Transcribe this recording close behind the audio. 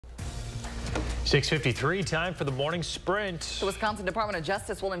6:53, time for the morning sprint. The Wisconsin Department of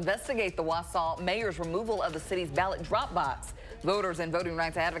Justice will investigate the Wausau mayor's removal of the city's ballot drop box. Voters and voting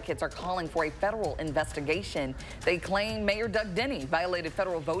rights advocates are calling for a federal investigation. They claim Mayor Doug Denny violated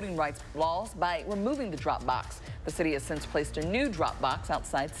federal voting rights laws by removing the drop box. The city has since placed a new drop box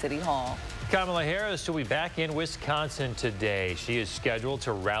outside City Hall. Kamala Harris will be back in Wisconsin today. She is scheduled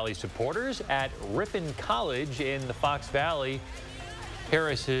to rally supporters at Ripon College in the Fox Valley.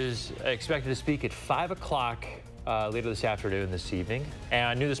 Harris is expected to speak at 5 o'clock later this afternoon, this evening.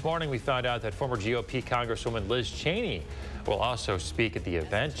 And new this morning, we found out that former GOP Congresswoman Liz Cheney will also speak at the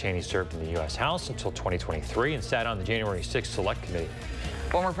event. Cheney served in the U.S. House until 2023 and sat on the January 6th Select Committee.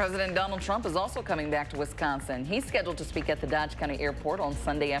 Former President Donald Trump is also coming back to Wisconsin. He's scheduled to speak at the Dodge County Airport on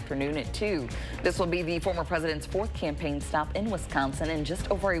Sunday afternoon at 2. This will be the former president's fourth campaign stop in Wisconsin in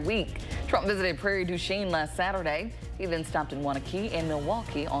just over a week. Trump visited Prairie du Chien last Saturday. He then stopped in Waunakee and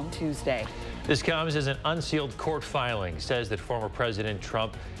Milwaukee on Tuesday. This comes as an unsealed court filing says that former President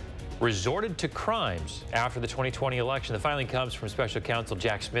Trump resorted to crimes after the 2020 election. The filing comes from special counsel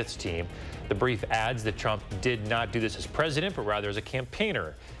Jack Smith's team. The brief adds that Trump did not do this as president, but rather as a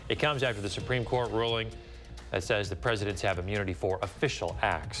campaigner. It comes after the Supreme Court ruling that says the presidents have immunity for official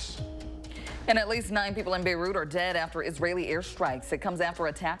acts. And at least 9 people in Beirut are dead after Israeli airstrikes. It comes after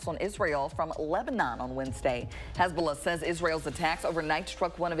attacks on Israel from Lebanon on Wednesday. Hezbollah says Israel's attacks overnight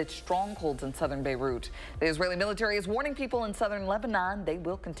struck one of its strongholds in southern Beirut. The Israeli military is warning people in southern Lebanon they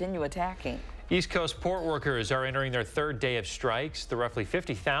will continue attacking. East Coast port workers are entering their third day of strikes. The roughly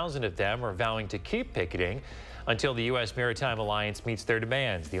 50,000 of them are vowing to keep picketing until the U.S. Maritime Alliance meets their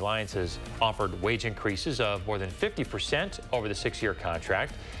demands. The alliance has offered wage increases of more than 50% over the 6-year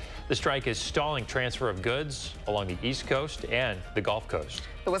contract. The strike is stalling transfer of goods along the East Coast and the Gulf Coast.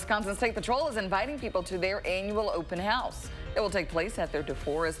 The Wisconsin State Patrol is inviting people to their annual open house. It will take place at their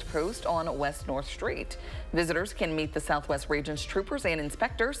DeForest post on West North Street. Visitors can meet the Southwest Region's troopers and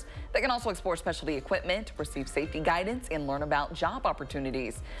inspectors. They can also explore specialty equipment, receive safety guidance, and learn about job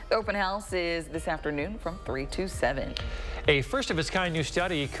opportunities. The open house is this afternoon from 3 to 7. A first-of-its-kind new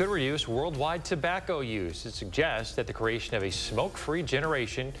study could reduce worldwide tobacco use. It suggests that the creation of a smoke-free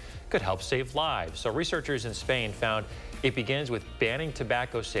generation could help save lives. So researchers in Spain found it begins with banning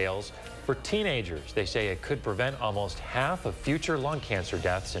tobacco sales for teenagers. They say it could prevent almost half of future lung cancer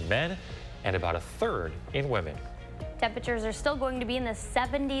deaths in men and about a third in women. Temperatures are still going to be in the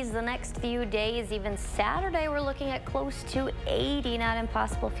 70s the next few days. Even Saturday, we're looking at close to 80. Not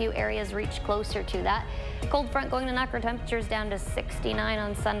impossible. Few areas reach closer to that. Cold front going to knock our temperatures down to 69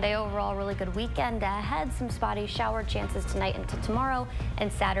 on Sunday. Overall, really good weekend ahead. Some spotty shower chances tonight into tomorrow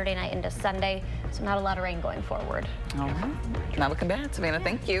and Saturday night into Sunday. So not a lot of rain going forward. All right. Not looking bad. Savannah,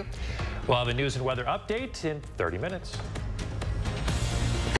 thank you. We'll have a news and weather update in 30 minutes.